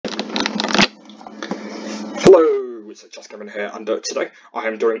Hello, it's Jasmine here, and today I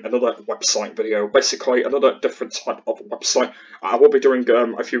am doing another website video, basically another different type of website. I will be doing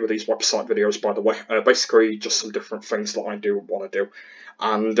a few of these website videos, by the way, basically just some different things that I do want to do.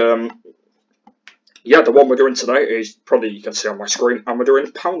 And yeah, the one we're doing today is, probably you can see on my screen, and we're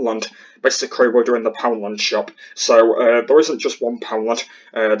doing Poundland. Basically, we're doing the Poundland Shop. So there isn't just one Poundland,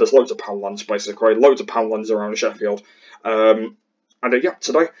 there's loads of Poundlands, basically, loads of Poundlands around Sheffield. And yeah,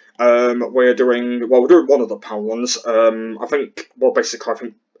 today we're doing one of the Poundlands. I think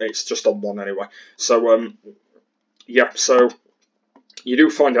it's just on one anyway. So yeah, so you do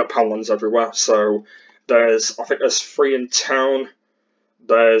find out Poundlands everywhere. So I think there's 3 in town.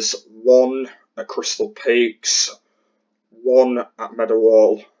 There's 1 at Crystal Peaks, 1 at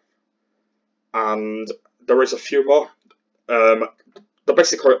Meadowall, and there is a few more. They're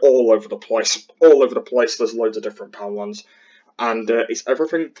basically all over the place. All over the place. There's loads of different Poundlands. And it's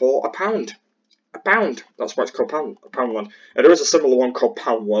everything for £1. £1. That's why it's called Poundland. And there is a similar one called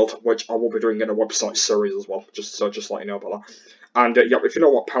Pound World, which I will be doing in a website series as well. Just let you know about that. And yeah, if you know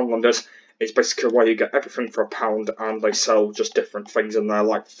what Poundland is, it's basically where you get everything for £1, and they sell just different things in there,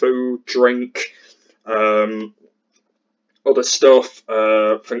 like food, drink, other stuff.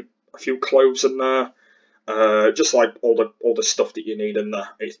 I think a few clothes in there. Just like all the stuff that you need in there,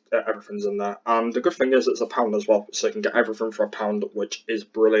 everything's in there. And the good thing is it's £1 as well, so you can get everything for £1, which is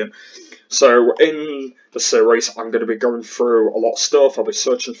brilliant. So in the series, I'm going to be going through a lot of stuff. I'll be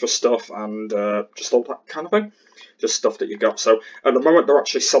searching for stuff and just all that kind of thing, just stuff that you got. So at the moment, they're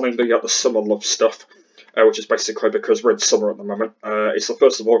actually selling the Summer Love stuff, which is basically because we're in summer at the moment. It's the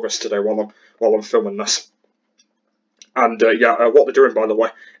 1st of August today while I'm filming this. And yeah, what they're doing, by the way,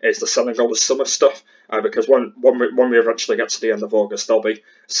 is they're selling all the summer stuff, because when we eventually get to the end of August, they'll be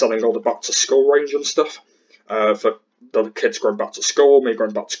selling all the back to school range and stuff, for the kids going back to school, me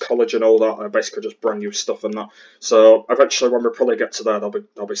going back to college and all that, basically just brand new stuff and that. So eventually, when we probably get to there,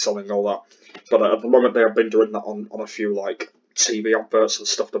 they'll be selling all that. But at the moment, they have been doing that on a few like TV adverts and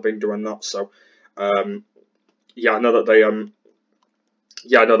stuff. They've been doing that. So yeah, I know that they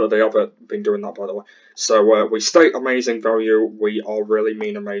have been doing that, by the way. So we state amazing value. We are really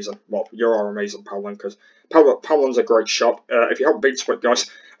mean amazing. Well, you are amazing, Poundland, because Poundland's a great shop. If you haven't been to it,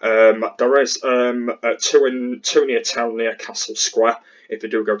 guys, there is 2 near town, near Castle Square, if you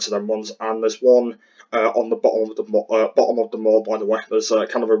do go to them ones, and there's 1 on the bottom of the mall, by the way. There's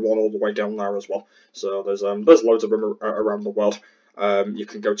kind of a 1 all the way down there as well. So there's loads of them around the world. You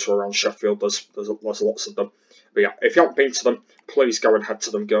can go to around Sheffield. There's lots of them. But yeah, if you haven't been to them, please go and head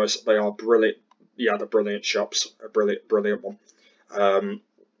to them, guys. They are brilliant. Yeah, they're brilliant shops. A brilliant one. And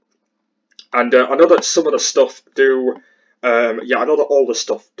I know that some of the stuff do. Yeah, I know that all the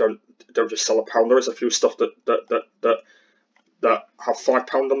stuff don't just sell £1. There is a few stuff that have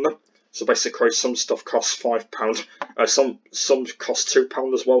 £5 on them. So basically, some stuff costs £5. Some cost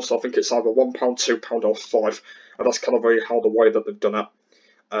 £2 as well. So I think it's either £1, £2, or £5. And that's kind of how the way that they've done it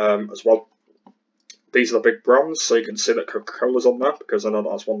as well. These are the big brands, so you can see that Coca-Cola's on there, because I know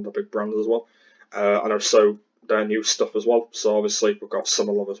that's one of the big brands as well. And also their new stuff as well. So obviously we've got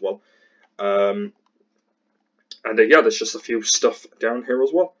Summer Love as well. And yeah, there's just a few stuff down here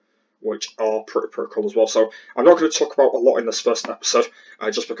as well, which are pretty cool as well. So I'm not going to talk about a lot in this first episode,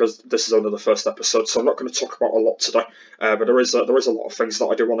 just because this is only the first episode. So I'm not going to talk about a lot today. But there is a lot of things that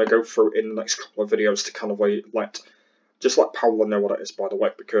I do want to go through in the next couple of videos to kind of just let Poundland know what it is, by the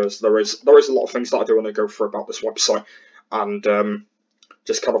way, because there is a lot of things that I do want to go through about this website, and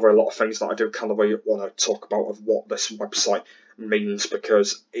just kind of a lot of things that I do kind of want to talk about of what this website means,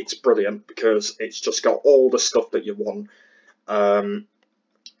 because it's brilliant, because it's just got all the stuff that you want,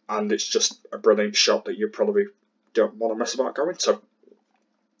 and it's just a brilliant shop that you probably don't want to mess about going to.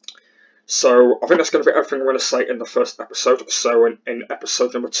 So I think that's going to be everything I'm going to say in the first episode. So in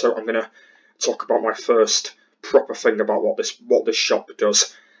episode number 2, I'm going to talk about my first proper thing about what this shop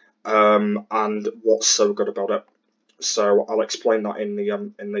does, and what's so good about it. So I'll explain that in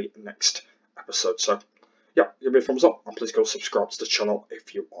the next episode. So yeah, give me a thumbs up, and please go subscribe to the channel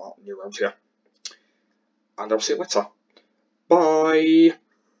if you are new around here. And I'll see you later. Bye.